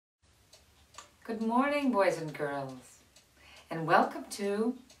Good morning, boys and girls, and welcome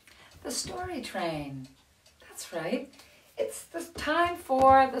to the Story Train. That's right, it's the time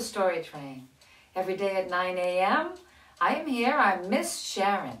for the Story Train. Every day at 9 a.m., I am here, I'm Miss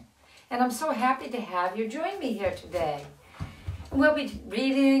Sharen, and I'm so happy to have you join me here today. And we'll be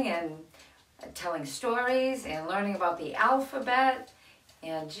reading and telling stories and learning about the alphabet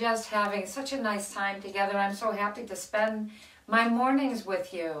and just having such a nice time together. I'm so happy to spend my mornings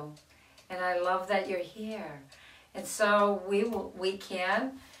with you. And I love that you're here. And so we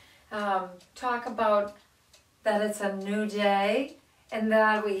can talk about that it's a new day and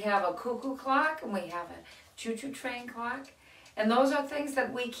that we have a cuckoo clock and we have a choo-choo train clock. And those are things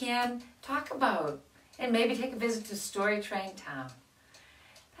that we can talk about and maybe take a visit to Story Train Town.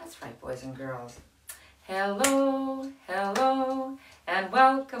 That's right, boys and girls. Hello, hello, and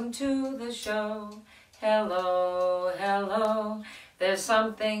welcome to the show. Hello, hello. There's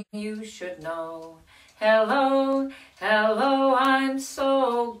something you should know. Hello, hello, I'm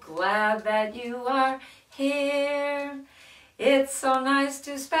so glad that you are here. It's so nice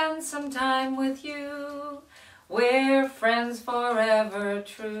to spend some time with you. We're friends forever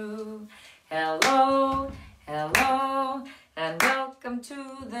true. Hello, hello, and welcome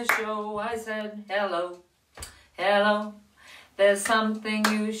to the show. I said hello, hello, there's something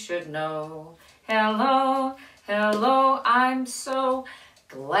you should know. Hello, hello, I'm so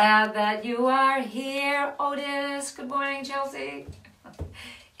glad that you are here. Otis, good morning, Chelsea.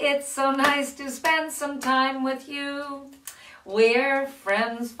 It's so nice to spend some time with you. We're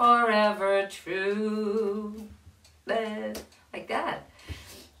friends forever true. Like that.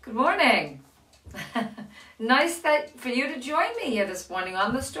 Good morning. Nice for you to join me here this morning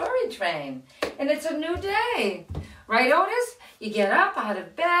on the Story Train. And it's a new day. Right, Otis? You get up out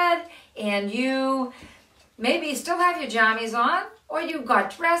of bed and you maybe still have your jammies on, or you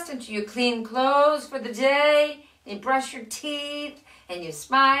got dressed into your clean clothes for the day, and you brush your teeth, and you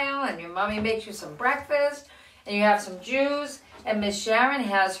smile, and your mommy makes you some breakfast, and you have some juice, and Miss Sharen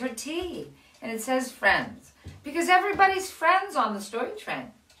has her tea, and it says friends, because everybody's friends on the Story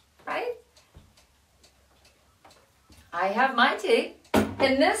Train, right? I have my tea,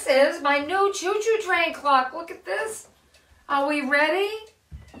 and this is my new choo-choo train clock. Look at this. Are we ready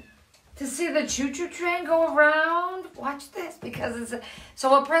to see the choo-choo train go around? Watch this, because so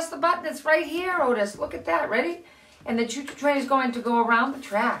we'll press the button. It's right here, Otis. Look at that. Ready? And the choo-choo train is going to go around the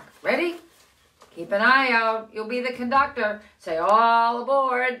track. Ready? Keep an eye out. You'll be the conductor. Say, all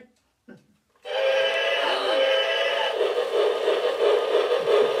aboard.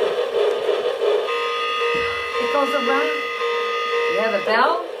 It goes around. You hear the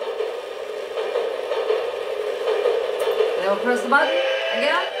bell? And then we'll press the button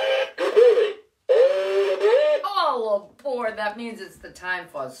again. All aboard. That means it's the time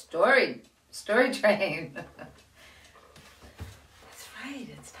for Story Train. That's right.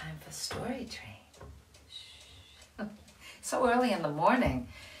 It's time for Story Train. So early in the morning.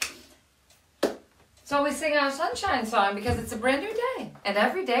 So we sing our sunshine song because it's a brand new day. And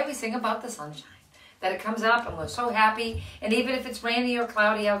every day we sing about the sunshine. That it comes up and we're so happy. And even if it's rainy or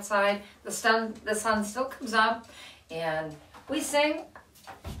cloudy outside, the sun still comes up. And we sing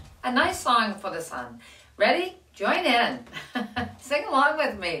a nice song for the sun. Ready? Join in. Sing along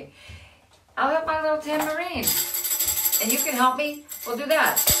with me. I'll have my little tambourine. And you can help me. We'll do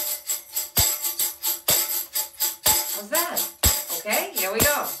that. How's that? Okay, here we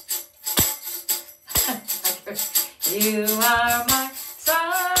go. You are my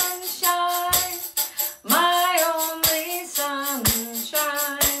sunshine, my only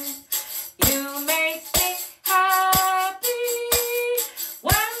sunshine. You make me happy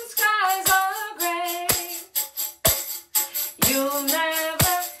when skies are gray. You'll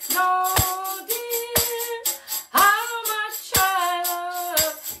never know, dear, how much I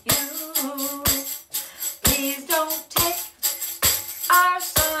love you. Please don't take our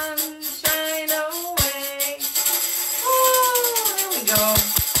sunshine away. Oh, there we go.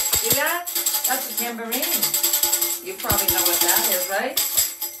 See that? That's a tambourine. You probably know what that is, right?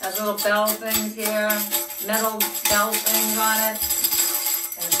 Has little bell things here, metal bell things on it,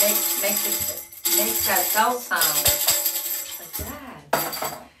 and it makes that bell sound like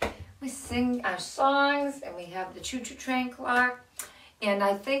that. We sing our songs, and we have the choo-choo train clock. And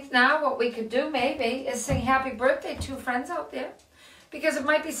I think now what we could do maybe is sing happy birthday to friends out there. Because it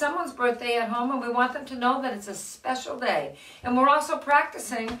might be someone's birthday at home and we want them to know that it's a special day. And we're also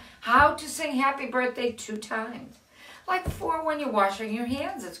practicing how to sing happy birthday 2 times. Like for when you're washing your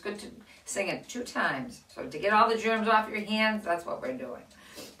hands, it's good to sing it 2 times. So to get all the germs off your hands, that's what we're doing.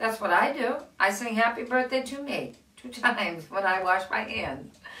 That's what I do. I sing happy birthday to me 2 times when I wash my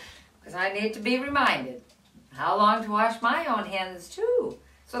hands. because I need to be reminded how long to wash my own hands too,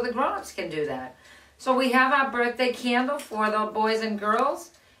 so the grown-ups can do that. So we have our birthday candle for the boys and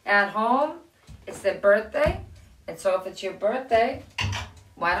girls at home. It's their birthday, and so if it's your birthday,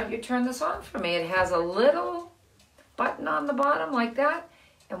 why don't you turn this on for me? It has a little button on the bottom like that,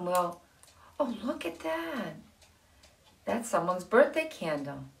 and we'll, oh, look at that. That's someone's birthday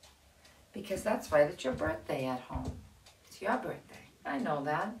candle, because that's right, it's your birthday at home. It's your birthday. I know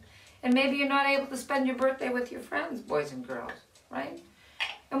that. And maybe you're not able to spend your birthday with your friends, boys and girls, right?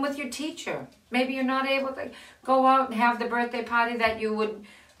 And with your teacher. Maybe you're not able to go out and have the birthday party that you would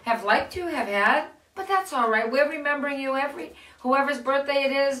have liked to have had, but that's all right. We're remembering you whoever's birthday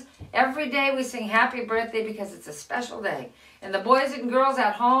it is. Every day we sing happy birthday because it's a special day. And the boys and girls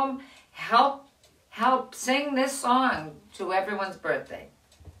at home help sing this song to everyone's birthday.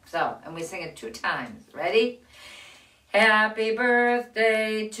 So, and we sing it 2 times. Ready? Happy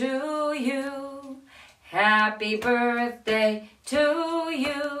birthday to you. Happy birthday to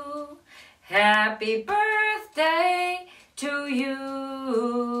you. Happy birthday to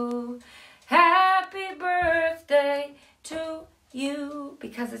you. Happy birthday to you.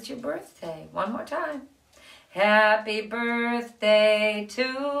 Because it's your birthday. One more time. Happy birthday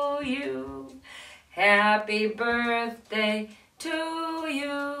to you. Happy birthday to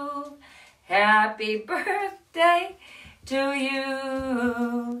you. Happy birthday to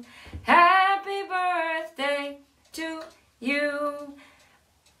you. Happy birthday to you.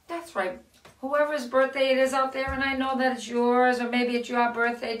 That's right. Whoever's birthday it is out there, and I know that it's yours, or maybe it's your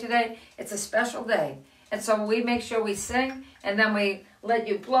birthday today, it's a special day. And so we make sure we sing, and then we let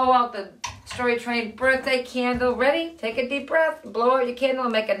you blow out the Story Train birthday candle. Ready? Take a deep breath, blow out your candle,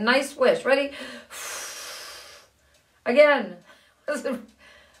 and make a nice wish. Ready? Again.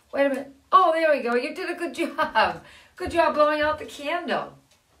 Wait a minute. Oh, there we go. You did a good job. Good job blowing out the candle.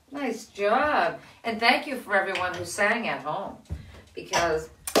 Nice job. And thank you for everyone who sang at home, because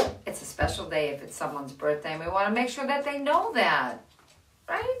it's a special day if it's someone's birthday, and we want to make sure that they know that,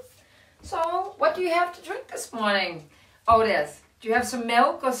 right? So, what do you have to drink this morning, Otis? Do you have some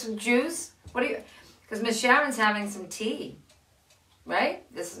milk or some juice? What do you? Because Miss Sharon's having some tea, right?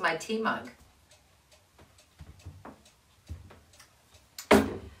 This is my tea mug.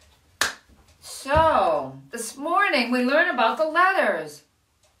 So, this morning we learn about the letters.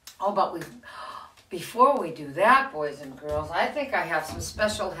 Oh, but before we do that, boys and girls, I think I have some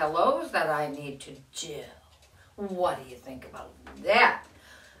special hellos that I need to do. What do you think about that?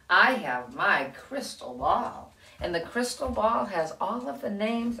 I have my crystal ball, and the crystal ball has all of the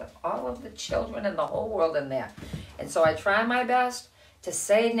names of all of the children in the whole world in there. And so I try my best to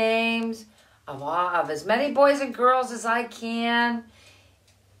say names of as many boys and girls as I can.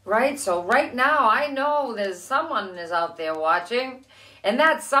 Right? So right now I know there's someone is out there watching, and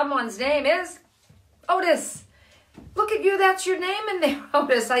that someone's name is Otis. Look at you, that's your name in there,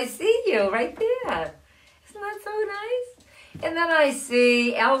 Otis. I see you right there. Isn't that so nice? And then I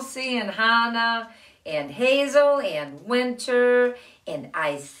see Elsie and Hannah and Hazel and Winter, and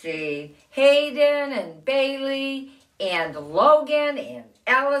I see Hayden and Bailey and Logan and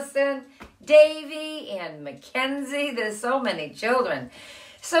Allison, Davy and Mackenzie. There's so many children.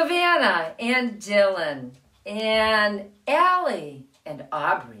 Savannah and Dylan and Allie and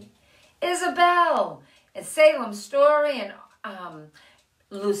Aubrey, Isabel and Salem Story and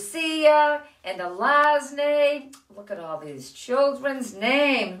Lucia and Elasne. Look at all these children's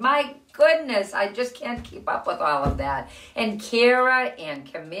names. My goodness, I just can't keep up with all of that. And Kara and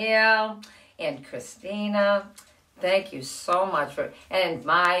Camille and Christina. Thank you so much for, and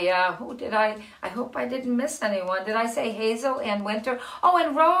Maya, who did I hope I didn't miss anyone. Did I say Hazel and Winter? Oh,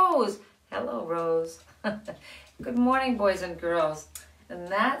 and Rose. Hello, Rose. Good morning, boys and girls. And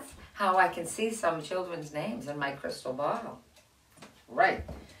that's how I can see some children's names in my crystal ball. Right.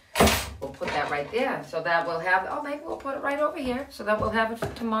 We'll put that right there. So that we'll have, oh, maybe we'll put it right over here so that we'll have it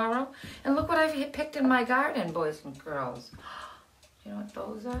for tomorrow. And look what I've picked in my garden, boys and girls. You know what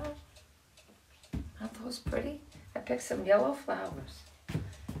those are? Aren't those pretty? I picked some yellow flowers.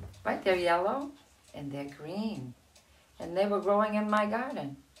 Right, they're yellow and they're green. And they were growing in my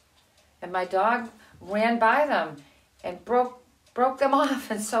garden. And my dog ran by them and broke them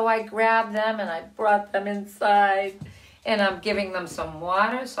off. And so I grabbed them and I brought them inside. And I'm giving them some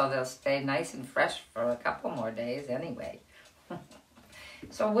water so they'll stay nice and fresh for a couple more days anyway.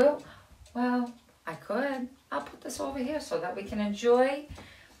 So I'll put this over here so that we can enjoy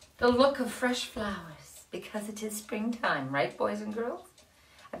the look of fresh flowers. Because it is springtime, right, boys and girls?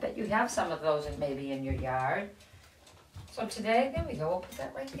 I bet you have some of those maybe in your yard. So today, there we go. We'll put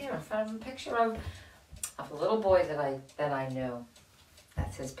that right there in front of a picture of a little boy that I knew.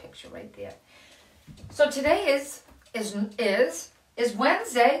 That's his picture right there. So today is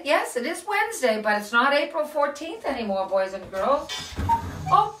Wednesday. Yes, it is Wednesday, but it's not April 14th anymore, boys and girls.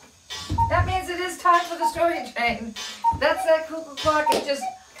 Oh, that means it is time for the story train. That's that cuckoo clock. It just,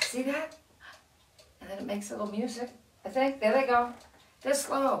 see that? And then it makes a little music, I think. There they go. They're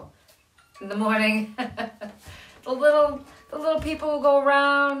slow in the morning. The little people who go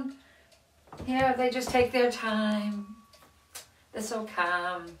around. Yeah, they just take their time. They're so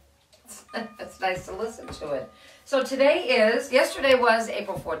calm. It's nice to listen to it. So yesterday was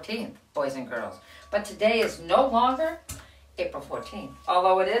April 14th, boys and girls. But today is no longer April 14th.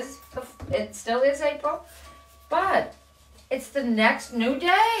 Although it still is April. But it's the next new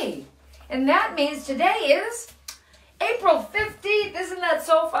day. And that means today is April 15th. Isn't that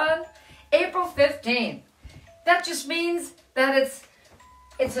so fun? April 15th. That just means that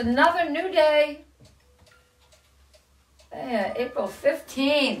it's another new day. Yeah, April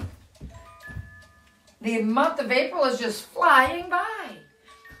 15th. The month of April is just flying by.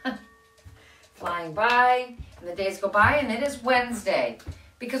 Flying by, and the days go by, and it is Wednesday.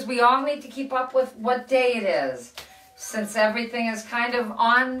 Because we all need to keep up with what day it is. Since everything is kind of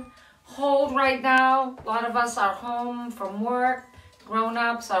on hold right now, a lot of us are home from work.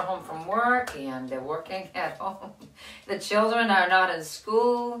 Grown-ups are home from work, and they're working at home. The children are not in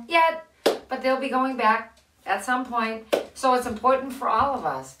school yet, but they'll be going back at some point. So it's important for all of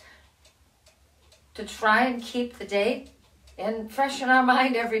us to try and keep the date and fresh in our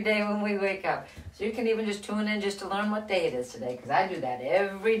mind every day when we wake up. So you can even just tune in just to learn what day it is today, because I do that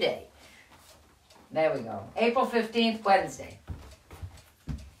every day. There we go. April 15th, Wednesday.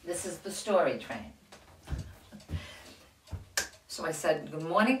 This is the story train. So I said good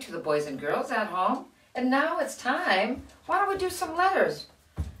morning to the boys and girls at home. And now it's time. Why don't we do some letters?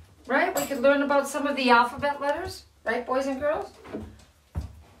 Right? We could learn about some of the alphabet letters. Right, boys and girls?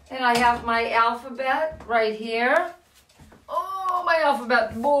 And I have my alphabet right here. Oh, my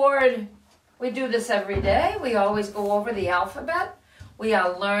alphabet board. We do this every day. We always go over the alphabet. We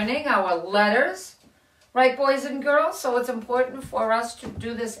are learning our letters. Right, boys and girls? So it's important for us to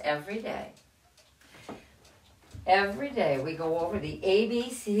do this every day. Every day we go over the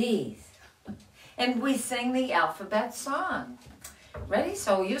ABCs. And we sing the alphabet song. Ready?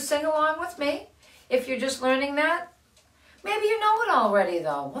 So you sing along with me. If you're just learning that, maybe you know it already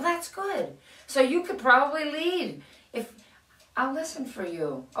though. Well, that's good. So you could probably lead. I'll listen for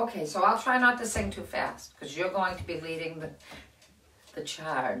you. Okay, so I'll try not to sing too fast because you're going to be leading the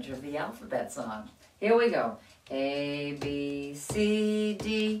charge of the alphabet song. Here we go. A, B, C,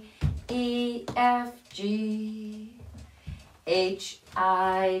 D, E, F, G, H,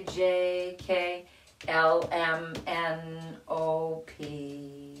 I, J, K, L, M, N, O,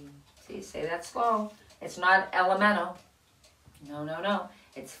 P. See, say that slow. It's not elemental. No, no, no.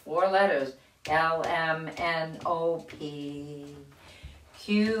 It's 4 letters. L, M, N, O, P.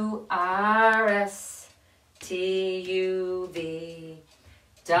 Q, R, S, T, U, V.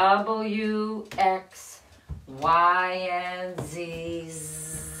 W, X, Y, and Z.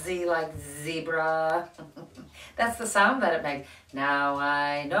 Z like zebra. That's the sound that it makes. Now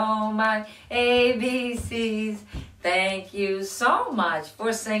I know my ABCs. Thank you so much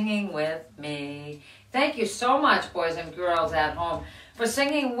for singing with me. Thank you so much, boys and girls at home, for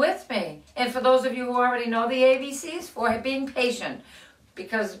singing with me. And for those of you who already know the ABCs, for being patient.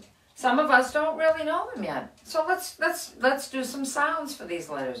 Because some of us don't really know them yet. So let's do some sounds for these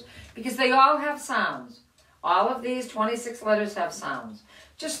letters. Because they all have sounds. All of these 26 letters have sounds.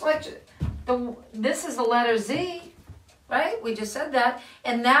 Just like this is the letter Z, right? We just said that.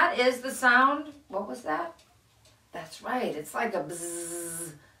 And that is the sound, what was that? That's right. It's like a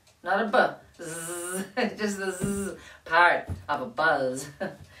bzzz, not a b. Zzz, just the zzz part of a buzz,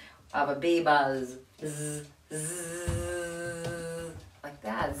 of a bee buzz. Zzz, zzz, like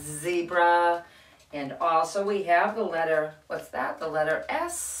that. Zebra. And also we have the letter, what's that? The letter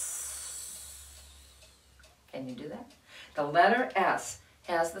S. Can you do that? The letter S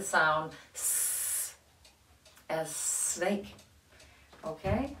has the sound S, as snake.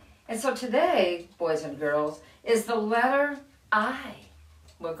 Okay? And so today, boys and girls, is the letter I.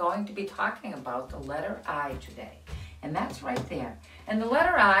 We're going to be talking about the letter I today. And that's right there. And the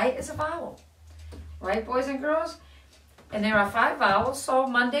letter I is a vowel. Right, boys and girls? And there are 5 vowels, so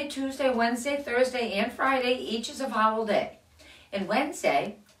Monday, Tuesday, Wednesday, Thursday, and Friday, each is a vowel day. And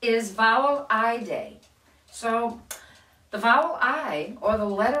Wednesday is vowel I day. So the vowel I, or the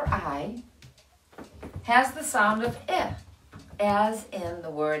letter I, has the sound of I, as in the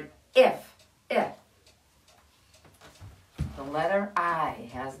word if. The letter I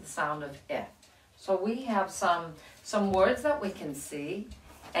has the sound of I. So we have some words that we can see,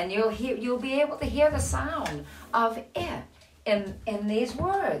 and you'll be able to hear the sound of I in these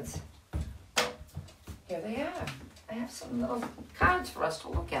words. Here they are. I have some little cards for us to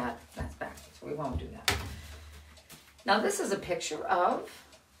look at. That's backwards, so we won't do that. Now this is a picture of,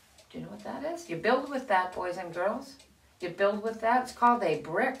 do you know what that is? You build with that, boys and girls. You build with that. It's called a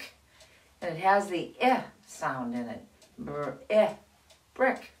brick. And it has the I sound in it.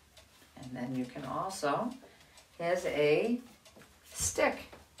 Brick. And then you can also, here's a stick.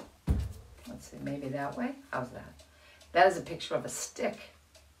 Let's see, maybe that way. How's that? That is a picture of a stick.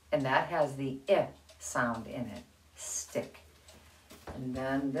 And that has the I sound in it. Stick. And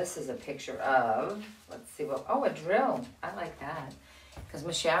then this is a picture of, let's see what, oh, a drill. I like that. Because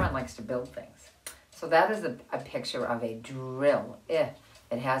Miss Sharen likes to build things. So that is a picture of a drill. I.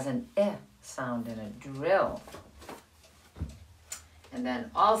 It has an I sound in it. Drill. And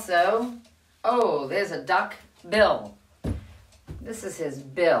then also, oh, there's a duck bill. This is his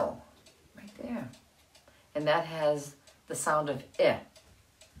bill. Right there. And that has the sound of I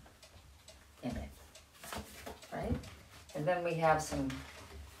in it. Right? And then we have some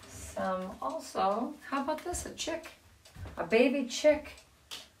also, how about this? A chick. A baby chick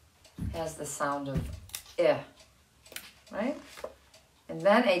has the sound of I. Right? And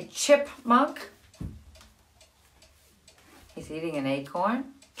then a chipmunk. He's eating an acorn.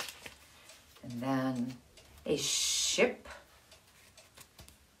 And then a ship.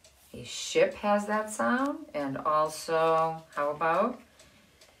 A ship has that sound. And also, how about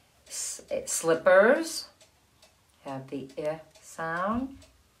slippers? Have the I sound.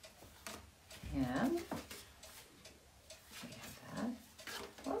 And we have that.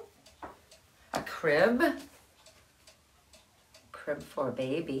 Oh. A crib. Crib for a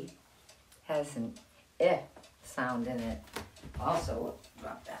baby has an I sound in it. Also,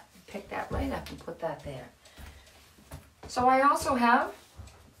 drop that, pick that right up and put that there. So I also have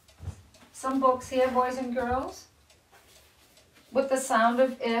some books here, boys and girls, with the sound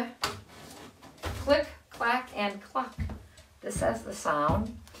of I. Click, clack, and cluck. This has the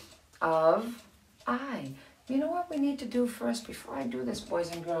sound of I. You know what we need to do first before I do this, boys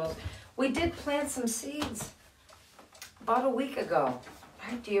and girls? We did plant some seeds about a week ago.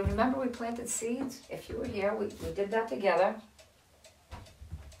 Right? Do you remember we planted seeds? If you were here, we did that together.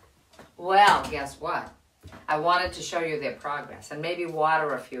 Well, guess what? I wanted to show you their progress and maybe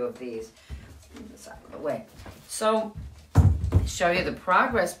water a few of these. This out of the way. So, show you the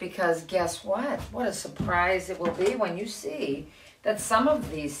progress because guess what? What a surprise it will be when you see that some of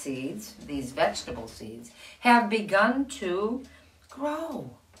these seeds, these vegetable seeds, have begun to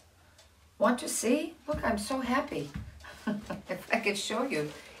grow. Want to see? Look, I'm so happy. If I could show you,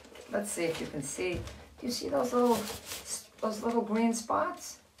 let's see if you can see. Do you see those little green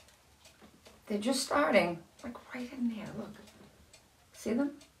spots? They're just starting, like right in there. Look, see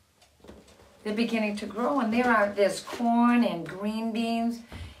them? They're beginning to grow, and there's corn and green beans,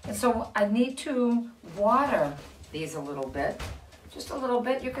 and so I need to water these a little bit, just a little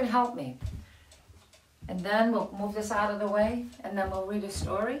bit. You can help me, and then we'll move this out of the way, and then we'll read a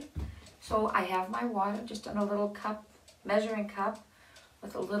story. So I have my water just in a little cup. Measuring cup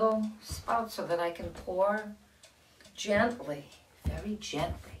with a little spout so that I can pour gently, very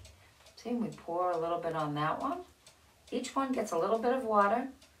gently. See, we pour a little bit on that one. Each one gets a little bit of water.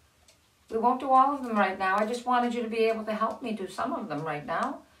 We won't do all of them right now. I just wanted you to be able to help me do some of them right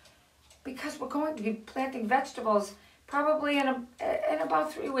now because we're going to be planting vegetables probably in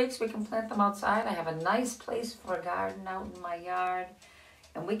about 3 weeks. We can plant them outside. I have a nice place for a garden out in my yard,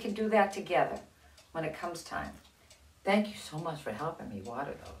 and we can do that together when it comes time. Thank you so much for helping me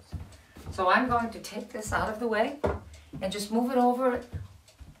water those. So I'm going to take this out of the way and just move it over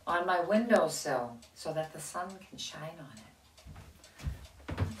on my windowsill so that the sun can shine on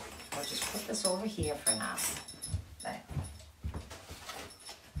it. I'll just put this over here for now. There.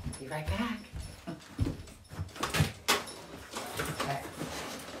 Be right back. Okay.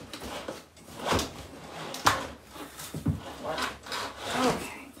 What?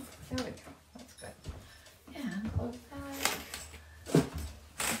 Okay. There we go. That's good. And close that.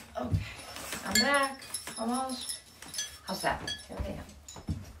 Okay. I'm back. Almost. How's that? Here I am.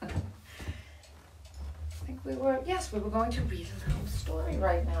 I think we were going to read a little story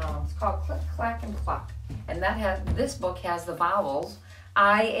right now. It's called Click, Clack, and Cluck. And this book has the vowels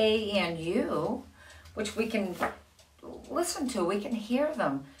I, A, and U, which we can listen to. We can hear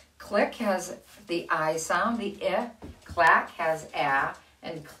them. Click has the I sound, the I. Clack has A,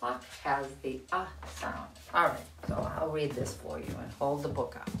 and cluck has the sound. All right, so I'll read this for you and hold the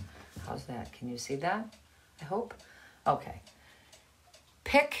book up. How's that? Can you see that? I hope. Okay.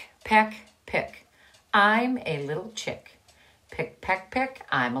 Pick, peck, pick. I'm a little chick. Pick, peck, pick,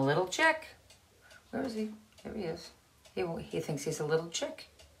 I'm a little chick. Where is he? There he is. He thinks he's a little chick.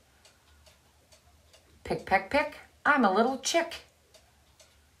 Pick, peck, pick, I'm a little chick.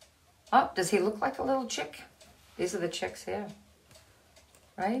 Oh, does he look like a little chick? These are the chicks here,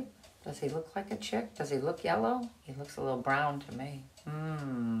 right? Does he look like a chick? Does he look yellow? He looks a little brown to me.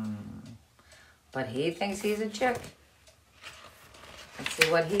 But he thinks he's a chick. Let's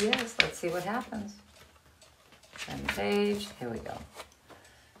see what he is. Let's see what happens. Send page. Here we go.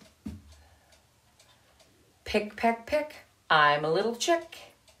 Pick, peck, pick. I'm a little chick.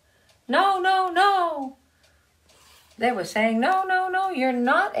 No, no, no. They were saying, no, no, no, you're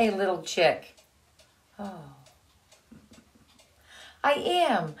not a little chick. Oh. I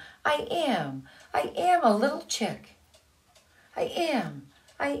am a little chick. I am.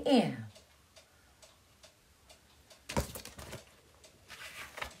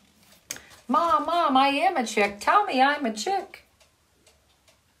 Mom, I am a chick. Tell me I'm a chick.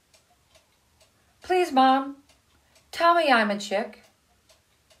 Please, Mom, tell me I'm a chick.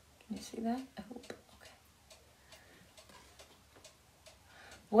 Can you see that? I hope. Okay.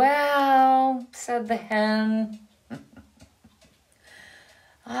 Well, said the hen,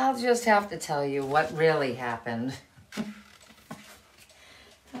 I'll just have to tell you what really happened.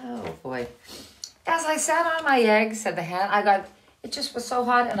 Oh, boy. As I sat on my egg, said the hen, it just was so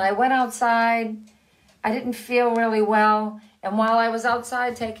hot, and I went outside. I didn't feel really well, and while I was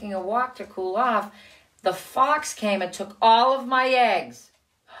outside taking a walk to cool off, the fox came and took all of my eggs.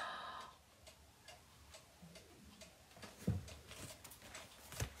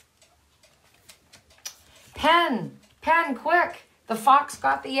 Pen, quick! The fox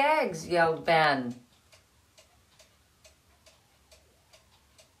got the eggs, yelled Ben.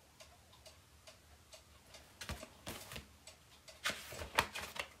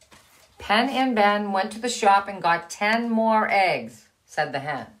 Pen and Ben went to the shop and got 10 more eggs, said the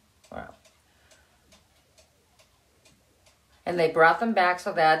hen. Wow. And they brought them back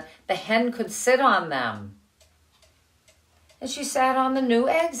so that the hen could sit on them. And she sat on the new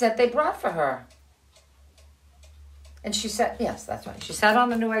eggs that they brought for her. And she said, yes, that's right. She sat on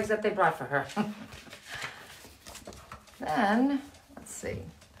the new eggs that they brought for her. Then, let's see.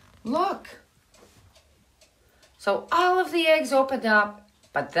 Look. So all of the eggs opened up,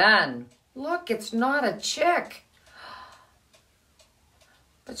 but then, look, it's not a chick.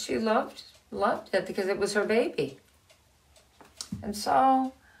 But she loved it because it was her baby. And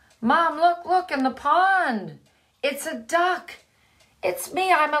so, Mom, look in the pond. It's a duck. It's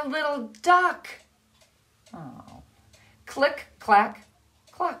me, I'm a little duck. Oh. Click, clack,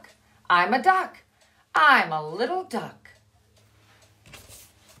 cluck. I'm a duck. I'm a little duck.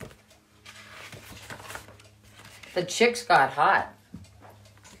 The chicks got hot.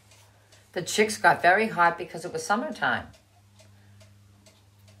 The chicks got very hot because it was summertime.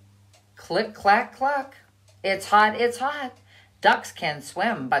 Click, clack, cluck. It's hot, it's hot. Ducks can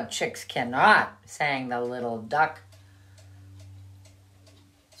swim, but chicks cannot, sang the little duck.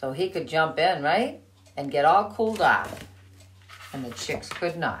 So he could jump in, right? And get all cooled off. And the chicks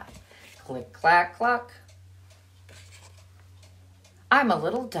could not. Click, clack, cluck. I'm a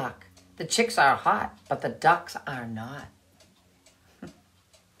little duck. The chicks are hot, but the ducks are not.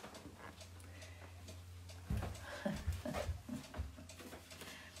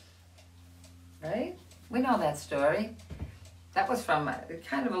 Right? We know that story. That was from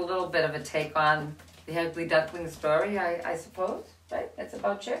kind of a little bit of a take on the Ugly Duckling story, I suppose. Right? It's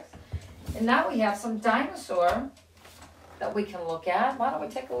about chicks. And now we have some dinosaur that we can look at. Why don't we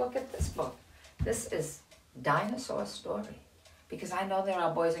take a look at this book? This is Dinosaur Story. Because I know there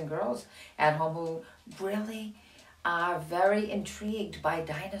are boys and girls at home who really are very intrigued by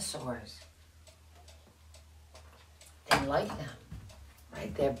dinosaurs. They like them,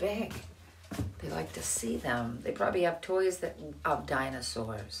 right? They're big. They like to see them. They probably have toys of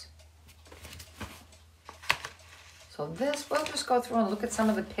dinosaurs. So we'll just go through and look at some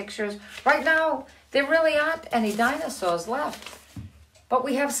of the pictures. Right now, there really aren't any dinosaurs left. But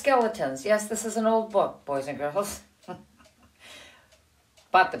we have skeletons. Yes, this is an old book, boys and girls.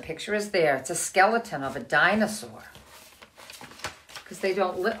 But the picture is there. It's a skeleton of a dinosaur. Because they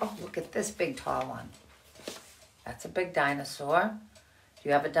don't oh, look at this big tall one. That's a big dinosaur. Do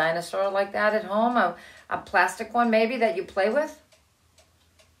you have a dinosaur like that at home? A plastic one maybe that you play with?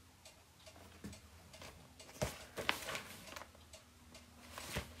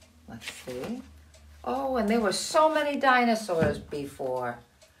 Let's see. Oh, and there were so many dinosaurs before.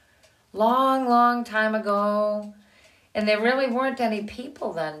 Long, long time ago. And there really weren't any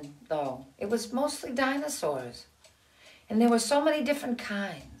people then, though. It was mostly dinosaurs. And there were so many different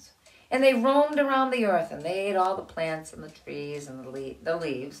kinds. And they roamed around the earth, and they ate all the plants and the trees and the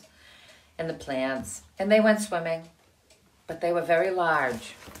leaves and the plants. And they went swimming, but they were very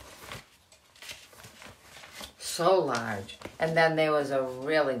large. So large. And then there was a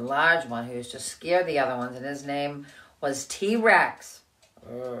really large one who used to scare the other ones, and his name was T-Rex.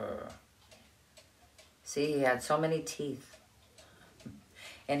 See, he had so many teeth.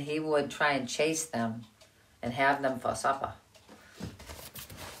 And he would try and chase them and have them for supper.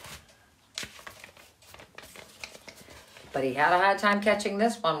 But he had a hard time catching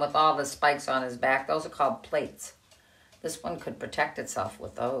this one with all the spikes on his back. Those are called plates. This one could protect itself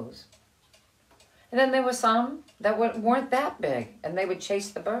with those. And then there were some that weren't that big, and they would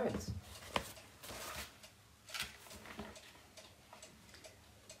chase the birds.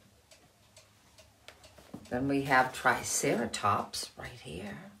 Then we have Triceratops right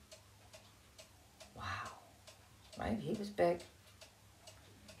here. Wow. Right? He was big.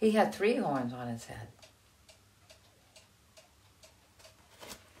 He had 3 horns on his head.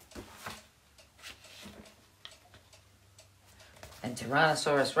 And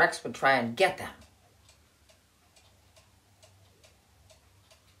Tyrannosaurus Rex would try and get them.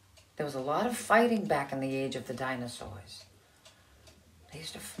 There was a lot of fighting back in the age of the dinosaurs.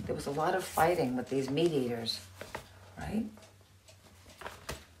 There was a lot of fighting with these meat eaters, right?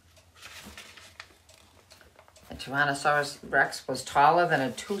 The Tyrannosaurus Rex was taller than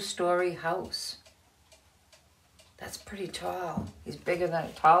a 2-story house. That's pretty tall. He's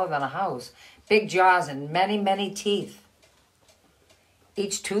taller than a house. Big jaws and many, many teeth.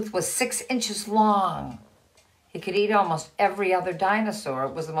 Each tooth was 6 inches long. He could eat almost every other dinosaur.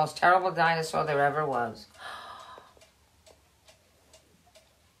 It was the most terrible dinosaur there ever was.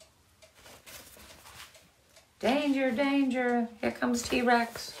 Danger, danger. Here comes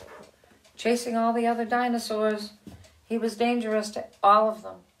T-Rex. Chasing all the other dinosaurs. He was dangerous to all of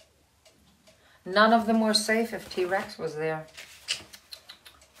them. None of them were safe if T-Rex was there.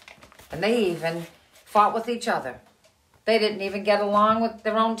 And they even fought with each other. They didn't even get along with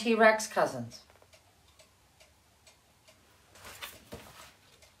their own T-Rex cousins.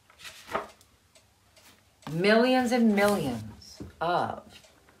 Millions and millions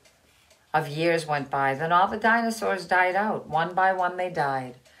of years went by. Then all the dinosaurs died out. One by one they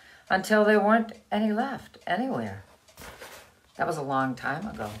died until there weren't any left anywhere. That was a long time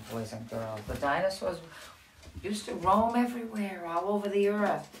ago, boys and girls. The dinosaurs used to roam everywhere, all over the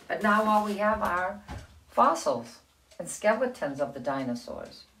earth. But now all we have are fossils and skeletons of the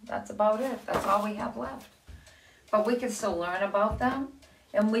dinosaurs. That's about it. That's all we have left. But we can still learn about them,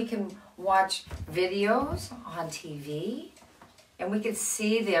 and we can watch videos on TV, and we can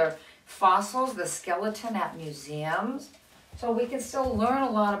see their fossils, the skeleton at museums. So we can still learn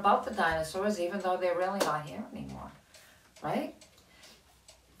a lot about the dinosaurs, even though they're really not here anymore. Right?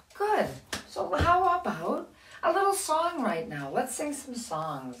 Good. So how about a little song right now? Let's sing some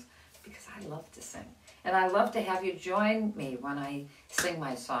songs, because I love to sing. And I love to have you join me when I sing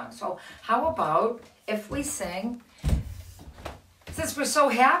my song. So how about if we sing, since we're so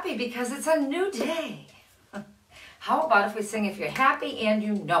happy because it's a new day. How about if we sing If You're Happy and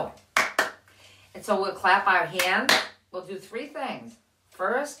You Know It? And so we'll clap our hands. We'll do 3 things.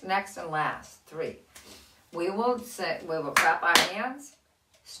 First, next, and last. 3. We will clap our hands,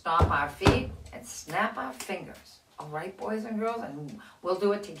 stomp our feet, and snap our fingers. All right, boys and girls? And we'll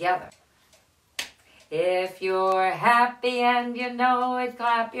do it together. If you're happy and you know it,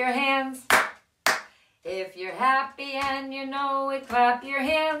 clap your hands. If you're happy and you know it, clap your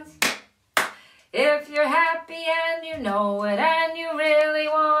hands. If you're happy and you know it and you really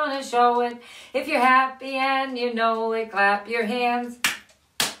want to show it. If you're happy and you know it, clap your hands.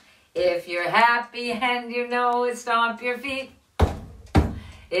 If you're happy and you know it, stomp your feet.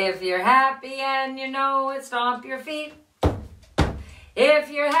 If you're happy and you know it, stomp your feet.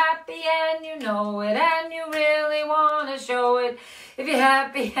 If you're happy and you know it and you really want to show it. If you're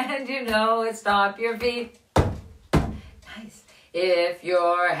happy and you know it, stomp your feet. Nice. If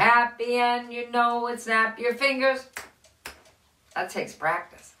you're happy and you know it, snap your fingers. That takes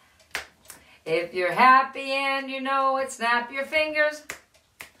practice. If you're happy and you know it, snap your fingers.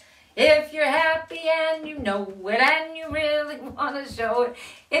 If you're happy and you know it and you really want to show it.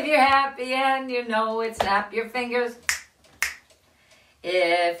 If you're happy and you know it, snap your fingers.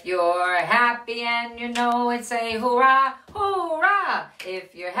 If you're happy and you know it, say hurrah, hurrah.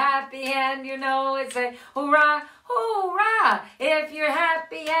 If you're happy and you know it, say hurrah, hurrah. If you're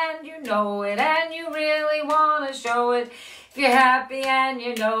happy and you know it and you really want to show it. If you're happy and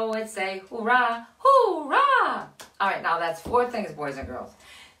you know it, say hurrah, hurrah. All right, now that's 4 things, boys and girls.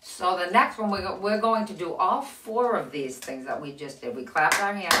 So the next one, we're going to do all 4 of these things that we just did. We clapped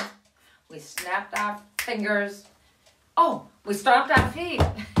our hands, We snapped our fingers. Oh, we stomped our feet.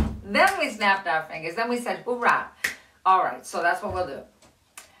 Then we snapped our fingers. Then we said, hoorah. All right, so that's what we'll do.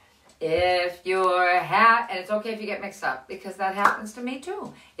 If you're happy, and it's okay if you get mixed up, because that happens to me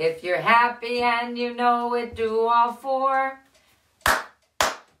too. If you're happy and you know it, do all four.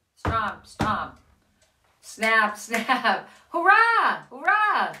 Stomp, stomp. Snap, snap. Hurrah,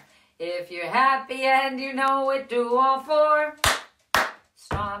 hurrah. If you're happy and you know it, do all four.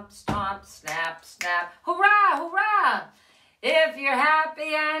 Stomp, stomp, snap, snap. Hurrah, hurrah. If you're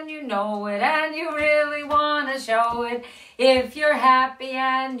happy and you know it and you really want to show it. If you're happy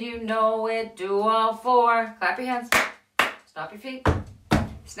and you know it, do all four. Clap your hands. Stomp your feet.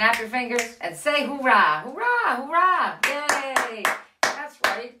 Snap your fingers and say hoorah, hoorah, hoorah. Yay. That's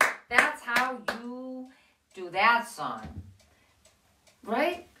right. That's how you do that song.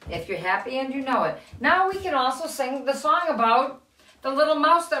 Right? If you're happy and you know it. Now we can also sing the song about the little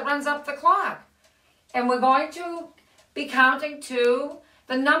mouse that runs up the clock. And we're going to be counting to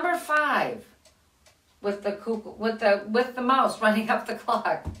the number 5 with the mouse running up the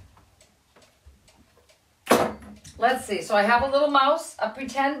clock. Let's see. So I have a little mouse, a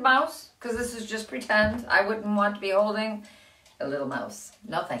pretend mouse, because this is just pretend. I wouldn't want to be holding a little mouse.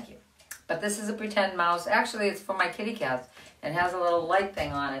 No, thank you. But this is a pretend mouse. Actually, it's for my kitty cats. It has a little light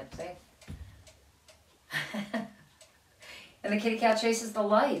thing on it. See? And the kitty cat chases the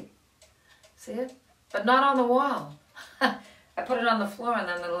light. See it? But not on the wall. I put it on the floor and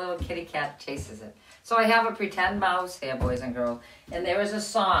then the little kitty cat chases it. So I have a pretend mouse here, boys and girls. And there is a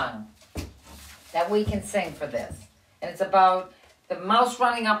song that we can sing for this. And it's about the mouse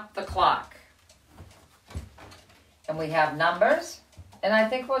running up the clock. And we have numbers. And I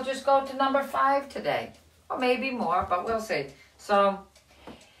think we'll just go to number 5 today. Or maybe more, but we'll see. So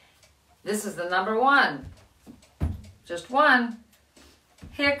this is the number 1. Just 1.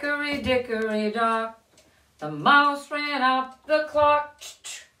 Hickory dickory dock. The mouse ran up the clock.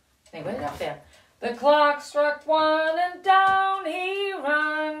 Hey, wait up there. The clock struck 1 and down he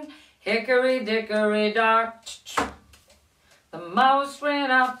run. Hickory dickory dock. The mouse ran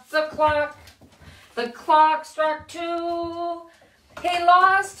up the clock. The clock struck 2. He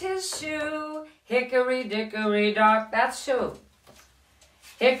lost his shoe. Hickory dickory dock. That's 2.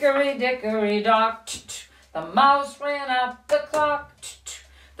 Hickory dickory dock. The mouse ran up the clock.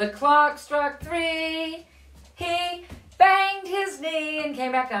 The clock struck 3. He banged his knee and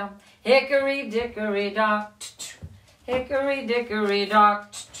came back down. Hickory dickory dock. Hickory dickory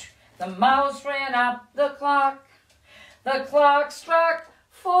dock. The mouse ran up the clock. The clock struck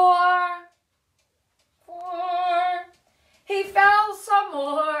 4. 4. He fell some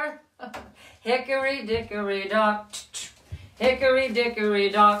more. Hickory dickory dock. Hickory dickory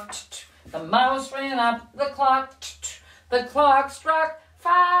dock. The mouse ran up the clock. The clock struck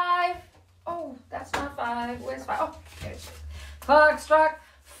 5. Oh, that's not 5. Where's 5? Oh, there it is. Clock struck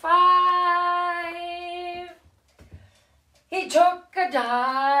 5. He took a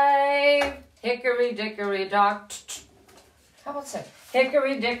dive. Hickory dickory dock. How about say?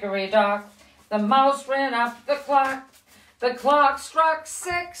 Hickory dickory dock. The mouse ran up the clock. The clock struck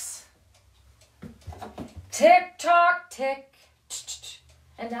 6. Tick tock tick.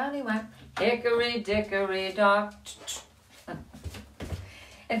 And down he went. Hickory dickory dock.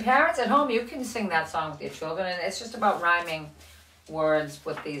 And parents at home, you can sing that song with your children, and it's just about rhyming words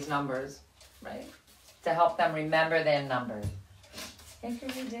with these numbers, right? To help them remember their numbers.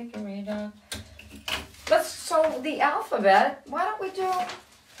 Hickory dickory dock. So the alphabet, why don't we do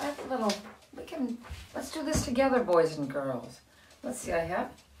let's do this together, boys and girls. Let's see, I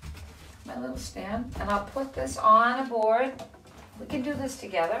have my little stand, and I'll put this on a board. We can do this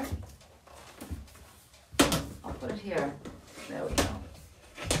together. I'll put it here. There we go.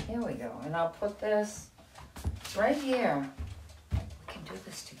 Here we go. And I'll put this right here. We can do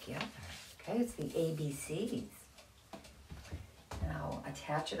this together. Okay, it's the ABCs. And I'll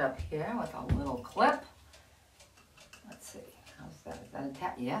attach it up here with a little clip. Let's see. How's that? Is that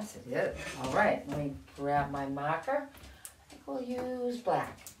attached? Yes, it is. All right. Let me grab my marker. I think we'll use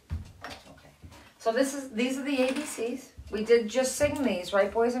black. Okay. So these are the ABCs. We did just sing these, right,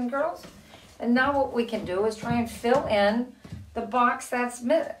 boys and girls? And now what we can do is try and fill in the box that's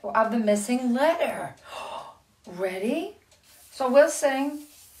of the missing letter. Ready? So we'll sing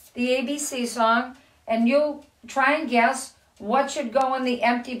the ABC song, and you'll try and guess what should go in the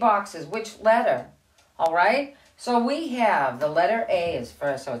empty boxes, which letter. All right? So we have the letter A is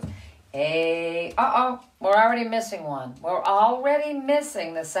first. So it's A. Uh-oh, we're already missing one. We're already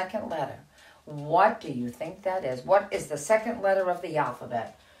missing the second letter. What do you think that is? What is the second letter of the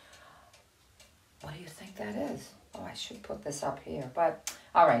alphabet? What do you think that is? Oh, I should put this up here, but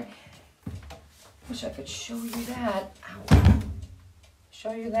all right. Wish I could show you that. Ow.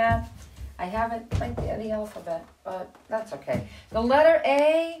 Show you that. I have it right there, the alphabet, but that's okay. The letter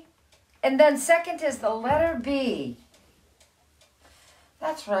A, and then second is the letter B.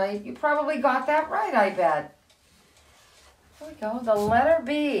 That's right. You probably got that right, I bet. Here we go. The letter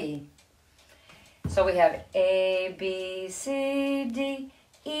B. So we have A, B, C, D,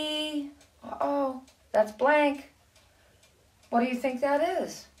 E. Uh-oh, that's blank. What do you think that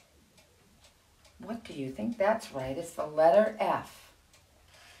is? What do you think? That's right. It's the letter F.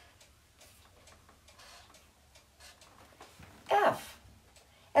 F.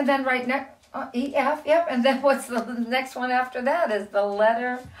 And then right next, E, F, yep. And then what's the next one after that is the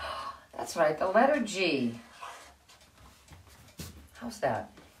letter, that's right, the letter G. How's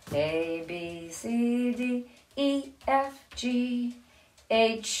that? A, B, C, D, E, F, G,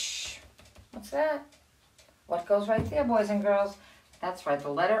 H. What's that? What goes right there, boys and girls? That's right, the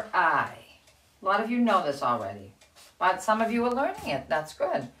letter I. A lot of you know this already, but some of you are learning it. That's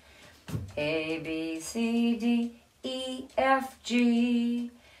good. A, B, C, D, E, F,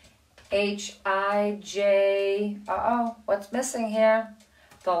 G, H, I, J. Uh-oh, what's missing here?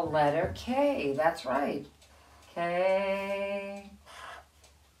 The letter K. That's right. K.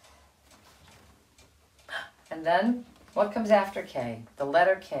 And then, what comes after K? The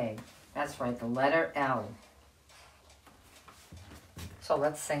letter K. That's right, the letter L. So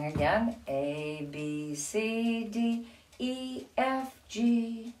let's sing again. A, B, C, D, E, F,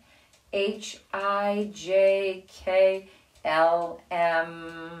 G, H, I, J, K, L,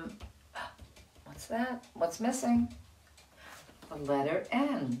 M. What's that? What's missing? The letter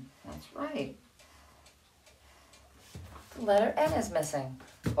N. That's right. The letter N is missing.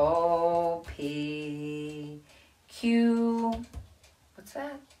 O, P, Q. What's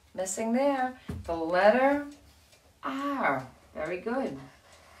that? Missing there. The letter R. Very good.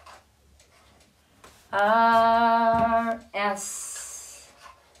 R, S.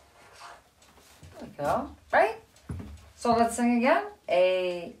 There we go. Right? So let's sing again.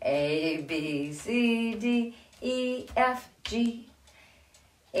 A, B, C, D, E, F, G,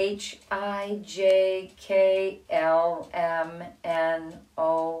 H, I, J, K, L, M, N,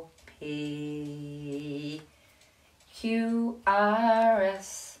 O, P, Q, R,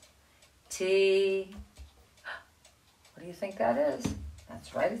 S, T. What do you think that is?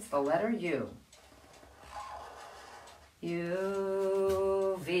 That's right, it's the letter U.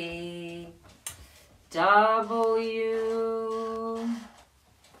 U, V, W,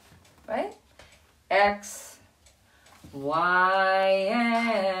 right? X, Y,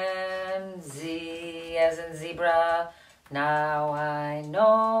 and Z as in zebra. Now I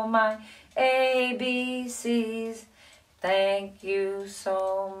know my ABCs. Thank you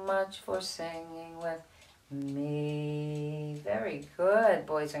so much for singing with me. Very good,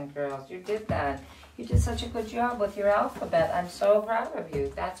 boys and girls. You did that. You did such a good job with your alphabet. I'm so proud of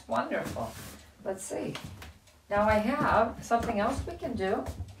you. That's wonderful. Let's see. Now I have something else we can do.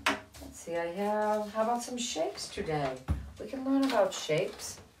 Let's see, I have, how about some shapes today? We can learn about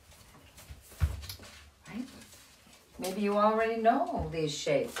shapes. Right? Maybe you already know these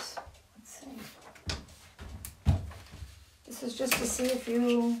shapes. Let's see. This is just to see if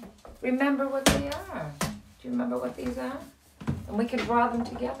you remember what they are. Do you remember what these are? And we can draw them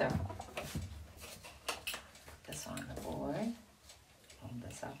together. Put this on the board. Hold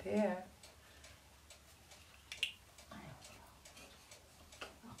this up here.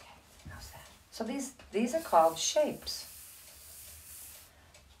 Okay, how's that? So these are called shapes.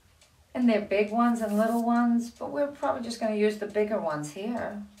 And they're big ones and little ones, but we're probably just going to use the bigger ones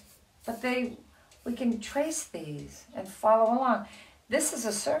here. But we can trace these and follow along. This is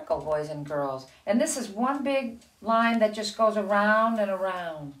a circle, boys and girls, and this is one big line that just goes around and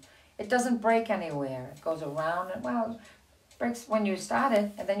around. It doesn't break anywhere. It goes around and, well, it breaks when you start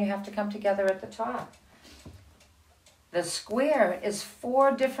it, and then you have to come together at the top. The square is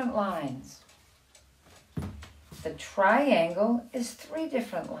 4 different lines. The triangle is 3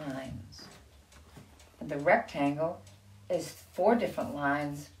 different lines. And the rectangle is 4 different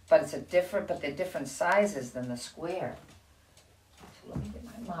lines, but they're different sizes than the square. So let me get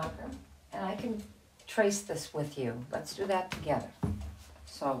my marker, and I can trace this with you. Let's do that together.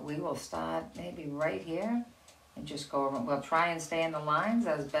 So we will start maybe right here and just go around. We'll try and stay in the lines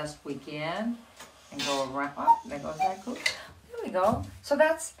as best we can and go around. Oh, there goes that group. There we go. So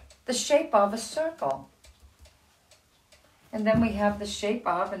that's the shape of a circle. And then we have the shape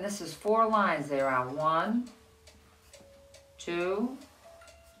of, and this is 4 lines. There are 1, 2,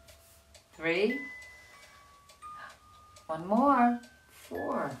 3, one more,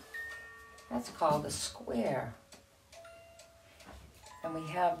 4. That's called a square. And we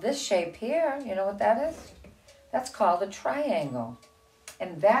have this shape here. You know what that is? That's called a triangle.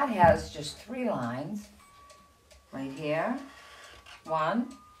 And that has just 3 lines. Right here. 1,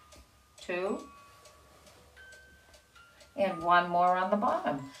 2, and 1 more on the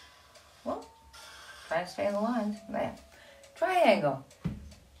bottom. Well, try to stay in the lines. There. Triangle.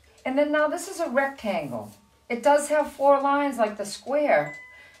 And then now this is a rectangle. It does have 4 lines like the square,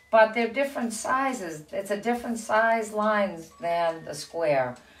 but they're different sizes. It's a different size lines than the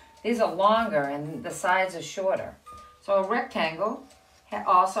square. These are longer and the sides are shorter. So a rectangle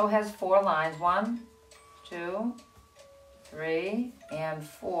also has 4 lines. 1, 2, 3, and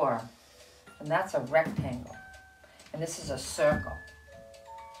 4. And that's a rectangle. And this is a circle.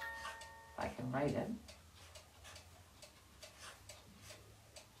 If I can write it.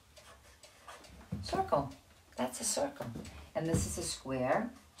 Circle. That's a circle. And this is a square.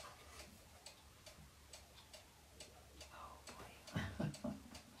 Oh boy.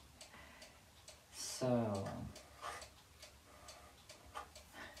 So,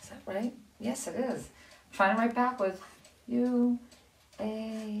 is that right? Yes, it is. I'm trying to write backwards. U,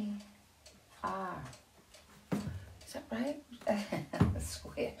 A, R. Is that right?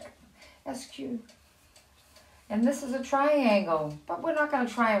 Square. SQ. And this is a triangle, but we're not going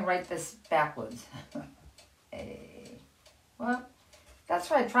to try and write this backwards. Well,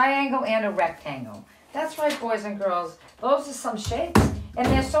 that's right, triangle and a rectangle. That's right, boys and girls. Those are some shapes, and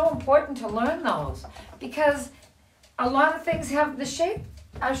they're so important to learn those because a lot of things have the shape,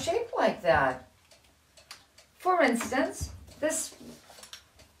 are shaped like that. For instance, this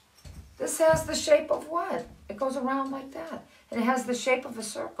has the shape of what? It goes around like that. And it has the shape of a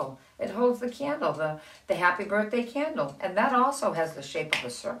circle. It holds the candle, the happy birthday candle. And that also has the shape of a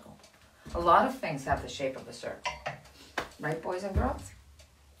circle. A lot of things have the shape of a circle. Right, boys and girls?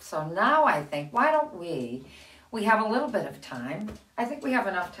 So now I think, why don't we have a little bit of time. I think we have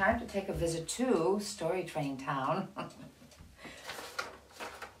enough time to take a visit to Story Train Town.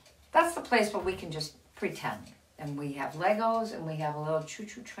 That's the place where we can just pretend. And we have Legos, and we have a little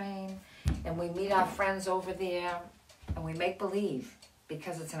choo-choo train, and we meet our friends over there, and we make believe,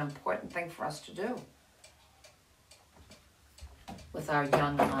 because it's an important thing for us to do with our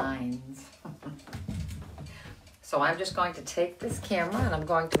young minds. So I'm just going to take this camera, and I'm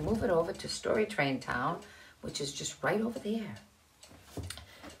going to move it over to Story Train Town, which is just right over there.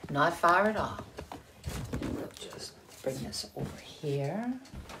 Not far at all. We'll just bring this over here.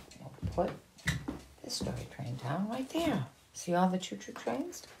 We'll put this Story Train Town right there. See all the choo-choo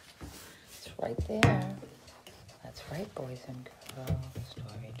trains? It's right there. That's right, boys and girls.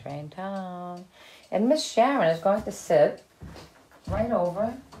 Story Train Town. And Miss Sharen is going to sit right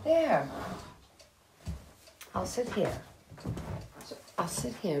over there. I'll sit here. I'll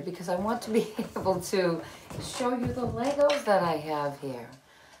sit here because I want to be able to show you the Legos that I have here.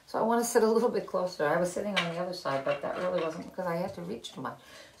 So I want to sit a little bit closer. I was sitting on the other side, but that really wasn't because I had to reach too much.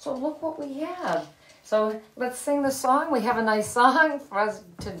 So look what we have. So let's sing the song. We have a nice song for us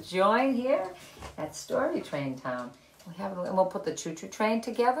to join here at Story Train Town. And we'll put the choo-choo train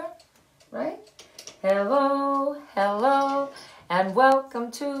together, right? Hello, hello, and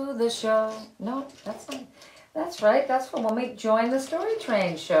welcome to the show. No, that's not. That's right. That's when we join the Story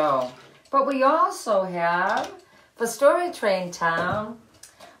Train show. But we also have the Story Train Town.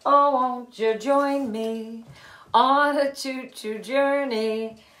 Oh, won't you join me on a choo-choo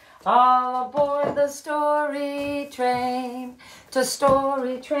journey? All aboard the Story Train to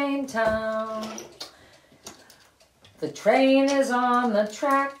Story Train Town. The train is on the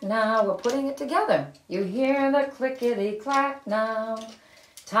track now. We're putting it together. You hear the clickety-clack now.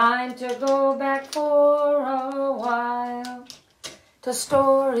 Time to go back for a while to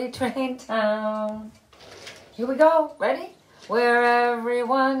Story Train Town. Here we go. Ready? Where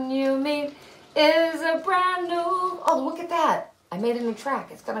everyone you meet is a brand new... Oh, look at that. I made a new track.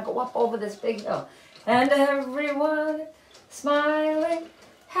 It's going to go up over this big hill. And everyone smiling,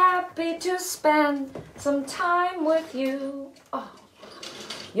 happy to spend some time with you. Oh,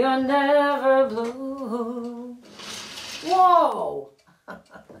 you're never blue. Whoa!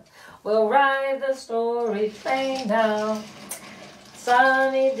 We'll ride the Story Train now.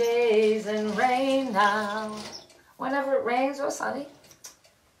 Sunny days and rain now. Whenever it rains or sunny,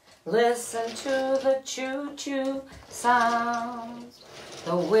 listen to the choo-choo sounds.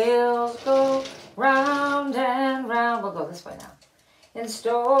 The wheels go round and round. We'll go this way now. In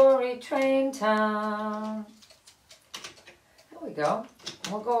Story Train Town. There we go.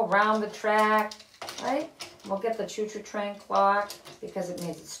 We'll go around the track, right? We'll get the choo-choo train clock because it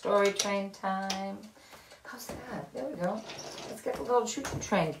means it's Story Train time. How's that? There we go. Let's get the little choo-choo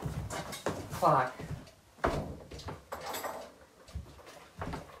train clock.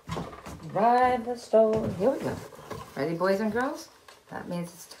 ride the story. Here we go. Ready, boys and girls? That means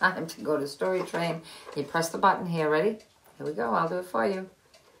it's time to go to Story Train. You press the button here. Ready? Here we go. I'll do it for you.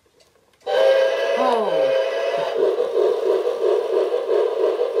 Oh.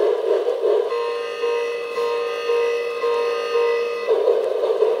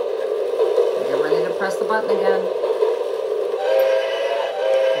 Get ready to press the button again.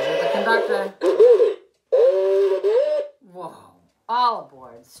 You're the conductor. Whoa. All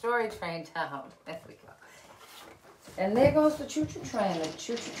aboard. Story Train Town. There we go. And there goes the choo-choo train. The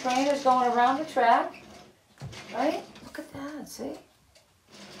choo-choo train is going around the track. Right? Look at that. See?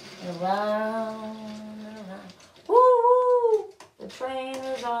 And around and around. Woo-woo! The train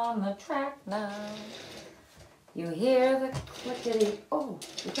is on the track now. You hear the clickety. Oh,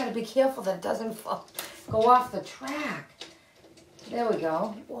 you got to be careful that it doesn't go off the track. There we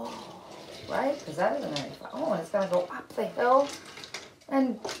go. Whoa. Right? Because that isn't any fun. Oh, and it's going to go up the hill.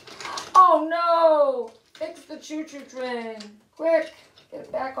 And, oh no! Fix the choo-choo train. Quick. Get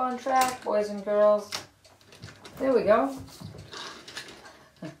it back on track, boys and girls. There we go.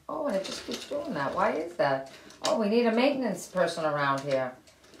 Oh, and it just keeps doing that. Why is that? Oh, we need a maintenance person around here.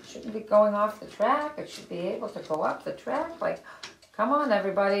 It shouldn't be going off the track. It should be able to go up the track. Like, come on,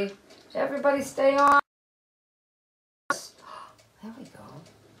 everybody. Everybody stay on. There we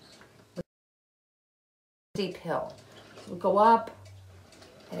go. Steep hill. So we go up,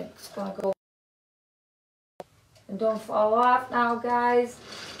 and it's going to go. And don't fall off now, guys.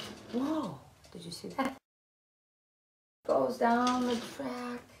 Whoa, did you see that? Goes down the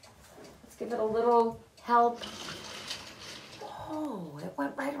track. Let's give it a little help. Whoa, it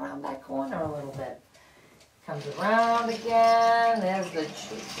went right around that corner a little bit. Comes around again. There's the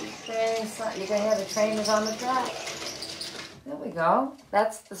choo-choo train. You can hear the train is on the track. There we go.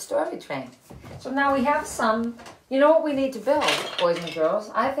 That's the story train. So now we have some, you know what we need to build, boys and girls?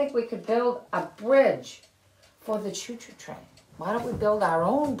 I think we could build a bridge for the choo-choo train. Why don't we build our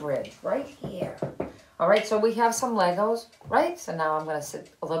own bridge right here? All right, so we have some Legos, right? So now I'm gonna sit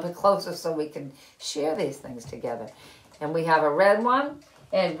a little bit closer so we can share these things together. And we have a red one,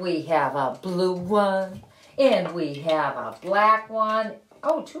 and we have a blue one, and we have a black one.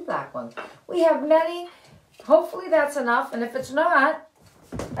 Oh, 2 black ones. We have many. Hopefully that's enough, and if it's not,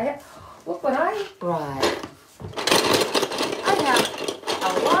 look what I brought. I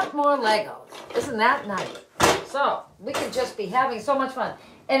have a lot more Legos. Isn't that nice? So, we could just be having so much fun.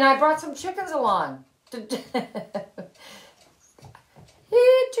 And I brought some chickens along. Chick, chick,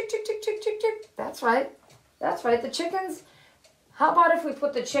 chick, chick, chick, chick. That's right. That's right. The chickens, how about if we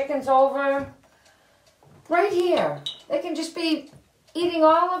put the chickens over right here? They can just be eating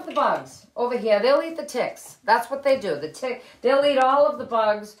all of the bugs over here. They'll eat the ticks. That's what they do. They'll eat all of the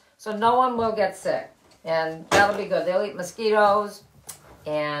bugs so no one will get sick. And that'll be good. They'll eat mosquitoes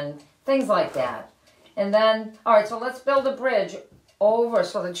and things like that. And then, all right, so let's build a bridge over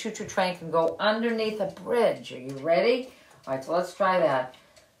so the choo-choo train can go underneath a bridge. Are you ready? All right, so let's try that.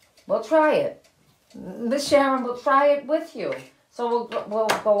 We'll try it. Miss Sharon will try it with you. So we'll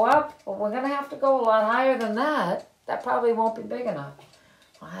go up, but we're going to have to go a lot higher than that. That probably won't be big enough.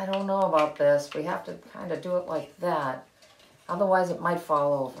 I don't know about this. We have to kind of do it like that. Otherwise, it might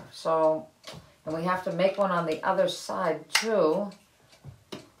fall over. So, and we have to make one on the other side, too.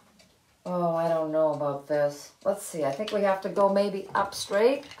 Oh, I don't know about this. Let's see. I think we have to go maybe up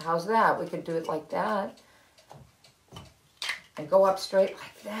straight. How's that? We could do it like that. And go up straight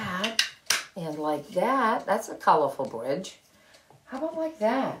like that. And like that. That's a colorful bridge. How about like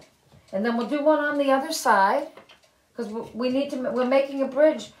that? And then we'll do one on the other side. Because we're making a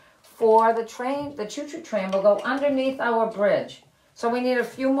bridge for the train. The choo-choo train will go underneath our bridge. So we need a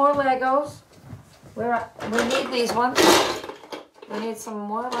few more Legos. We need these ones. We need some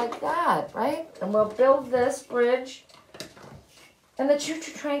more like that, right? And we'll build this bridge. And the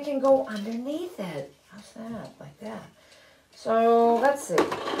choo-choo train can go underneath it. How's that? Like that. So, let's see.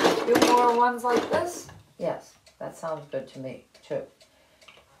 A few more ones like this. Yes, that sounds good to me, too.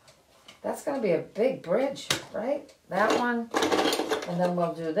 That's going to be a big bridge, right? That one. And then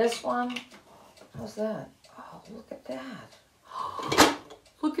we'll do this one. How's that? Oh, look at that.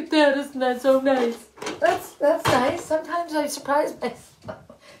 Look at that. Isn't that so nice? That's nice. Sometimes I surprise myself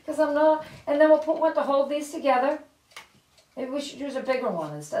because I'm not. And then we'll put one to hold these together. Maybe we should use a bigger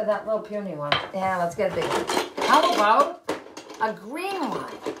one instead of that little puny one. Yeah, let's get a big one. How about a green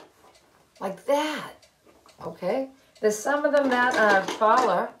one? Like that. Okay. There's some of them that are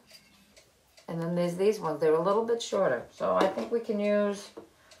taller. And then there's these ones. They're a little bit shorter. So I think we can use,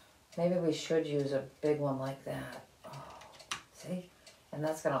 maybe we should use a big one like that. Oh, see? And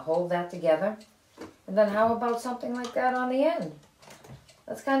that's going to hold that together. And then how about something like that on the end?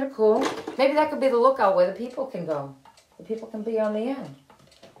 That's kind of cool. Maybe that could be the lookout where the people can go. The people can be on the end.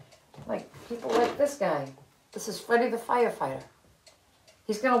 Like people like this guy. This is Freddy the firefighter.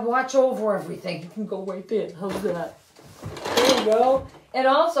 He's going to watch over everything. He can go right there. How's that? There you go. And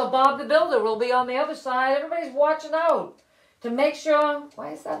also Bob the Builder will be on the other side. Everybody's watching out to make sure.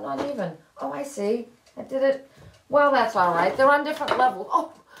 Why is that not even? Oh, I see. I did it. Well, that's all right. They're on different levels.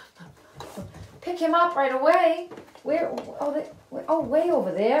 Oh, pick him up right away. Where? Oh, way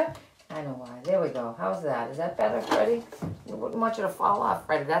over there. I know why. There we go. How's that? Is that better, Freddy? We wouldn't want you to fall off,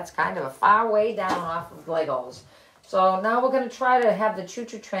 Freddy. That's kind of a far way down off of Legos. So now we're going to try to have the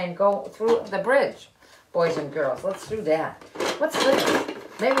choo-choo train go through the bridge, boys and girls. Let's do that. What's this?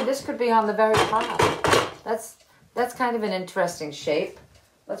 Maybe this could be on the very top. That's kind of an interesting shape.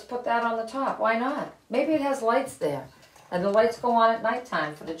 Let's put that on the top. Why not? Maybe it has lights there. And the lights go on at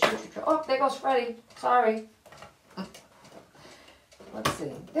nighttime for the choo-choo train. Oh, there goes Freddy. Sorry. Let's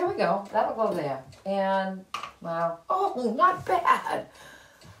see. There we go. That'll go there. And, wow. Oh, not bad.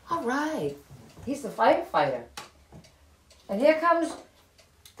 All right. He's the firefighter. And here comes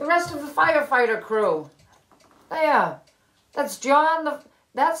the rest of the firefighter crew. There. That's John.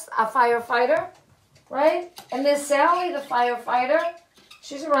 That's a firefighter, right? And there's Sally, the firefighter.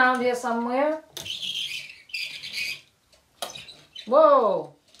 She's around here somewhere.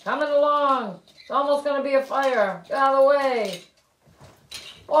 Whoa. Coming along. It's almost going to be a fire. Get out of the way.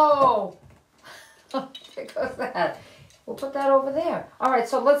 Whoa. There goes that. We'll put that over there. All right,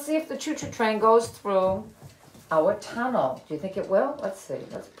 so let's see if the choo-choo train goes through our tunnel. Do you think it will? Let's see.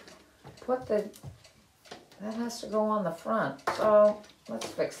 Let's put the... That has to go on the front. So let's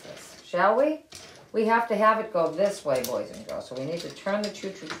fix this, shall we? We have to have it go this way, boys and girls. So we need to turn the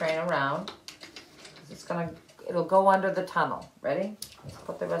choo-choo train around. It'll go under the tunnel. Ready? Let's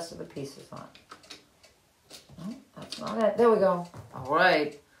put the rest of the pieces on. Oh, that's not it. There we go. All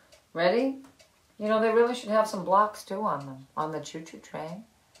right. Ready? You know, they really should have some blocks too on them, on the choo-choo train.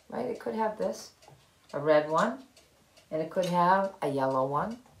 Right? It could have this, a red one, and it could have a yellow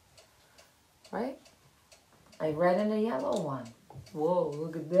one. Right? A red and a yellow one. Whoa,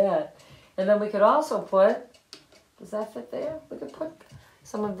 look at that. And then we could also put, does that fit there? We could put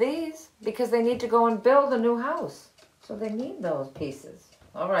some of these because they need to go and build a new house. So they need those pieces.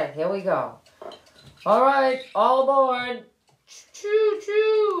 All right, here we go. All right, all aboard.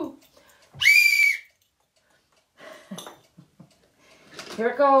 Choo-choo. Here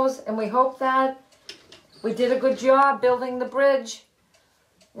it goes. And we hope that we did a good job building the bridge,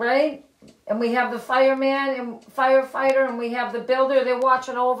 right? And we have the fireman and firefighter, and we have the builder. They're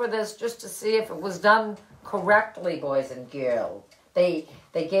watching over this just to see if it was done correctly, boys and girls. They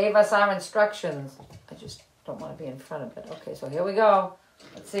gave us our instructions. I just don't want to be in front of it. Okay, so here we go.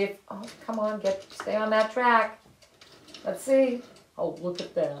 Let's see if, oh, come on, stay on that track. Let's see. Oh, look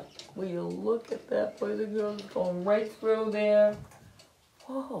at that. Will you look at that, boys and girls, going right through there.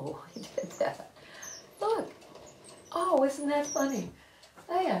 Whoa, he did that. Look. Oh, isn't that funny?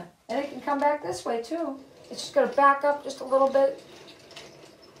 There. And it can come back this way, too. It's just going to back up just a little bit.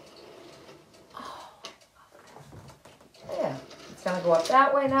 Oh. There. It's going to go up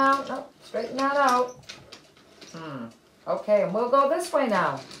that way now. Nope, straighten that out. Okay, and we'll go this way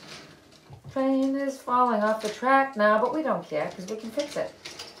now. Train is falling off the track now, but we don't care because we can fix it.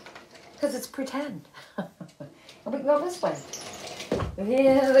 Because it's pretend. And we can go this way. You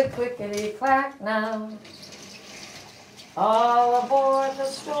hear the clickety-clack now. All aboard the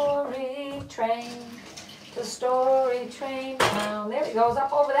story train. The story train now. There he goes,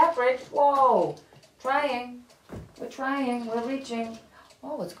 up over that bridge. Whoa. Trying. We're trying. We're reaching.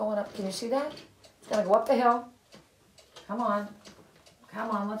 Oh, it's going up. Can you see that? It's going to go up the hill. Come on.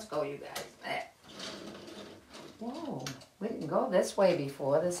 Come on, let's go, you guys. There. Whoa. We didn't go this way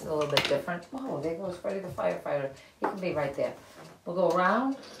before. This is a little bit different. Whoa, there goes Freddy the firefighter. He can be right there. We'll go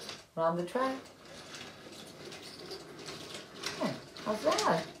around the track. Yeah, how's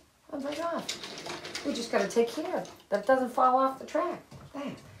that? Oh my God. We just got to take care that it doesn't fall off the track.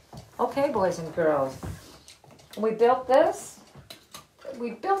 There. Okay, boys and girls. We built this.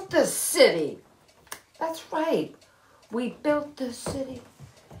 We built this city. That's right. We built this city.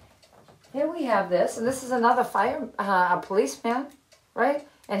 Here we have this, and this is another a policeman, right?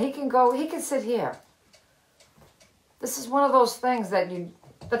 And he can sit here. This is one of those things that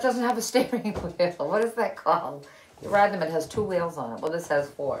doesn't have a steering wheel. What is that called? You ride them, it has 2 wheels on it. Well, this has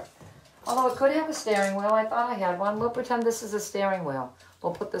 4. Although it could have a steering wheel. I thought I had one. We'll pretend this is a steering wheel.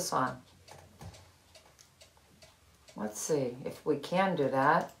 We'll put this on. Let's see if we can do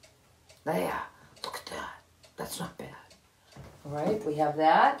that. There. Look at that. That's not bad. All right, we have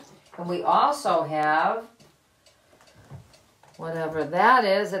that. And we also have, whatever that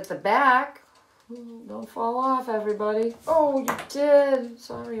is at the back. Ooh, don't fall off, everybody. Oh, you did.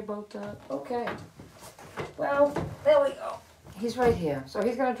 Sorry about that. Okay. Well, there we go. He's right here. So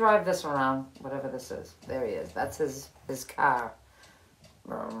he's going to drive this around, whatever this is. There he is. That's his car.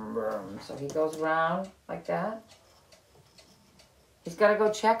 Vroom, vroom. So he goes around like that. He's got to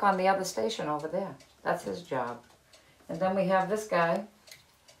go check on the other station over there. That's his job. And then we have this guy.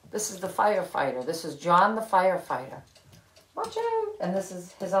 This is the firefighter. This is John the firefighter. Watch out. And this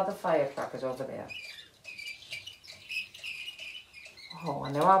is his other fire truck is over there. Oh,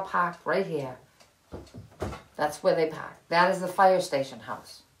 and they're all parked right here. That's where they park. That is the fire station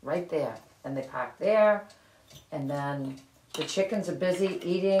house. Right there. And they park there. And then the chickens are busy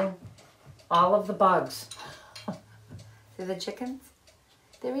eating all of the bugs. See the chickens?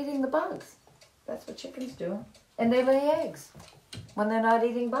 They're eating the bugs. That's what chickens do. And they lay eggs when they're not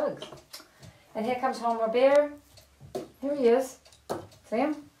eating bugs. And here comes Homer Bear. Here he is. See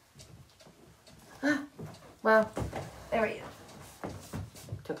him? Well, there he is.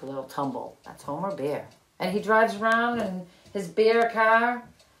 Took a little tumble. That's Homer Bear. And he drives around in his bear car.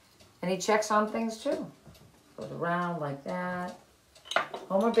 And he checks on things too. Goes around like that.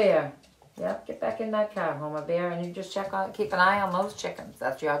 Homer Bear. Yep, get back in that car, Homer Bear. And you just keep an eye on those chickens.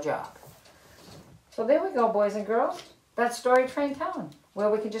 That's your job. So there we go, boys and girls. That's Story Train Town, where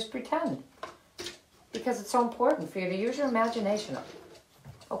we can just pretend. Because it's so important for you to use your imagination,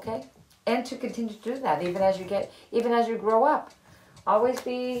 okay? And to continue to do that even as you grow up. Always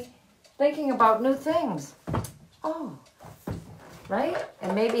be thinking about new things. Oh, right?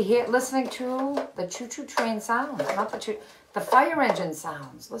 And maybe listening to the choo-choo train sounds, not the fire engine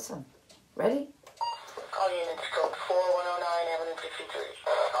sounds. Listen, ready? Call units code 4109, Avenue 63.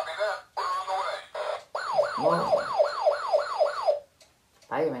 Copy that. We're on the way. Whoa.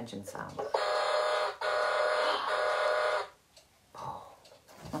 Fire engine sounds.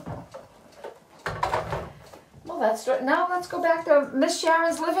 Now let's go back to Miss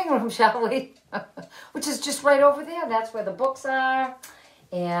Sharon's living room, shall we? Which is just right over there. That's where the books are.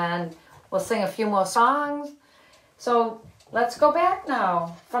 And we'll sing a few more songs. So let's go back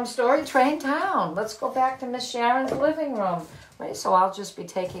now from Story Train Town. Let's go back to Miss Sharon's living room. Right, so I'll just be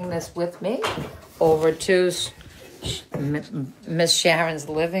taking this with me over to Miss Sharon's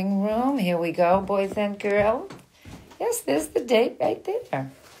living room. Here we go, boys and girls. Yes, there's the date right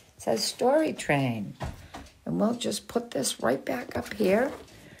there. It says Story Train. And we'll just put this right back up here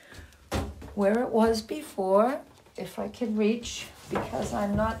where it was before, if I can reach, because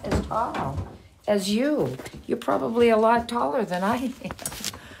I'm not as tall as you. You're probably a lot taller than I am.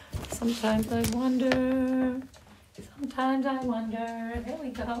 Sometimes I wonder. There we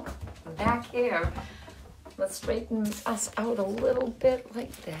go. Back here. Let's straighten us out a little bit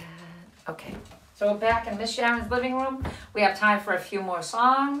like that. Okay. So we're back in Miss Sharon's living room. We have time for a few more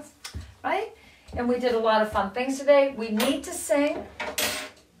songs, right? And we did a lot of fun things today. We need to sing.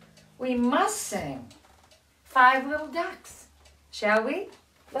 We must sing 5 Little Ducks. Shall we?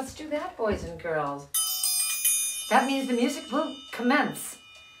 Let's do that, boys and girls. That means the music will commence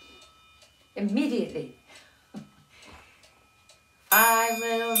immediately. 5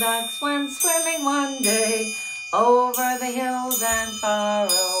 little ducks went swimming one day over the hills and far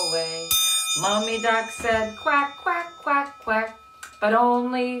away. Mommy duck said quack, quack, quack, quack. But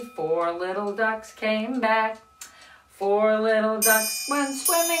only 4 little ducks came back. 4 little ducks went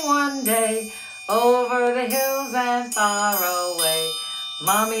swimming one day over the hills and far away.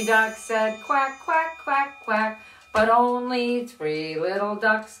 Mommy duck said quack, quack, quack, quack. But only 3 little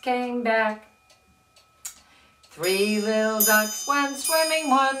ducks came back. 3 little ducks went swimming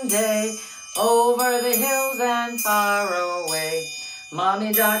one day over the hills and far away.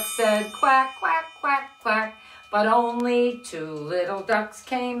 Mommy duck said quack, quack, quack, quack. But only 2 little ducks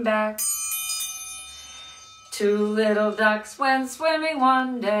came back. 2 little ducks went swimming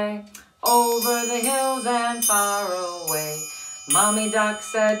one day over the hills and far away. Mommy duck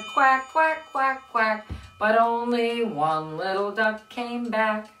said quack, quack, quack, quack. But only 1 little duck came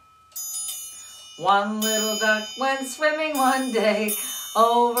back. 1 little duck went swimming one day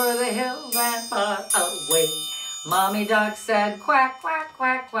over the hills and far away. Mommy duck said quack, quack,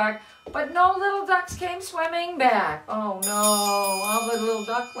 quack, quack. But no little ducks came swimming back. Oh no, all the little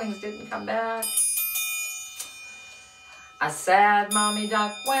ducklings didn't come back. A sad mommy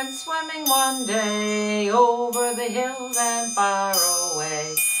duck went swimming one day over the hills and far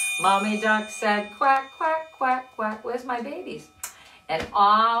away. Mommy duck said quack, quack, quack, quack. Where's my babies? And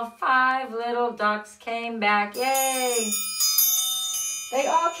all 5 little ducks came back. Yay! They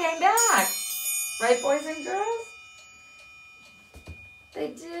all came back. Right, boys and girls? They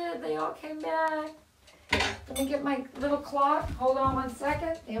did. They all came back. Let me get my little clock. Hold on one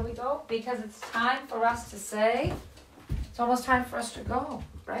second. Here we go. Because it's time for us to say, it's almost time for us to go,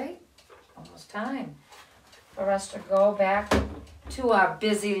 right? Almost time for us to go back to our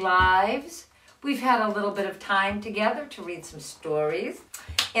busy lives. We've had a little bit of time together to read some stories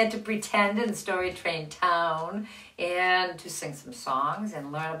and to pretend in Story Train Town and to sing some songs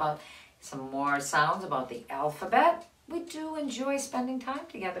and learn about some more sounds about the alphabet. We do enjoy spending time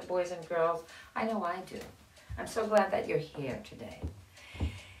together, boys and girls. I know I do. I'm so glad that you're here today.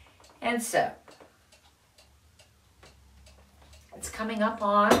 And so, it's coming up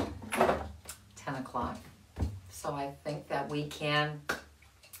on 10 o'clock. So I think that we can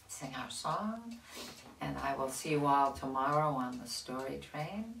sing our song. And I will see you all tomorrow on the Story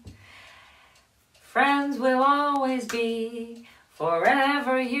Train. Friends will always be,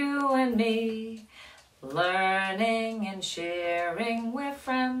 forever you and me. Learning and sharing, we're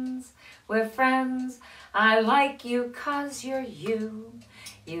friends, we're friends. I like you 'cause you're you.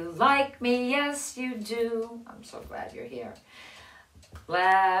 You like me, yes you do. I'm so glad you're here.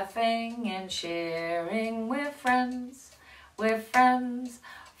 Laughing and sharing, we're friends, we're friends.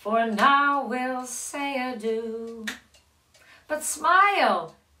 For now we'll say adieu. But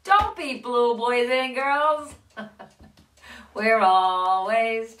smile, don't be blue, boys and girls. We're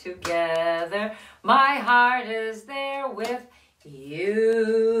always together. My heart is there with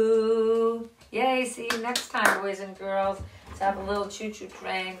you. Yay, see you next time, boys and girls. Let's have a little choo-choo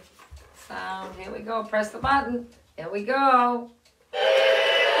train sound. Here we go, press the button. Here we go.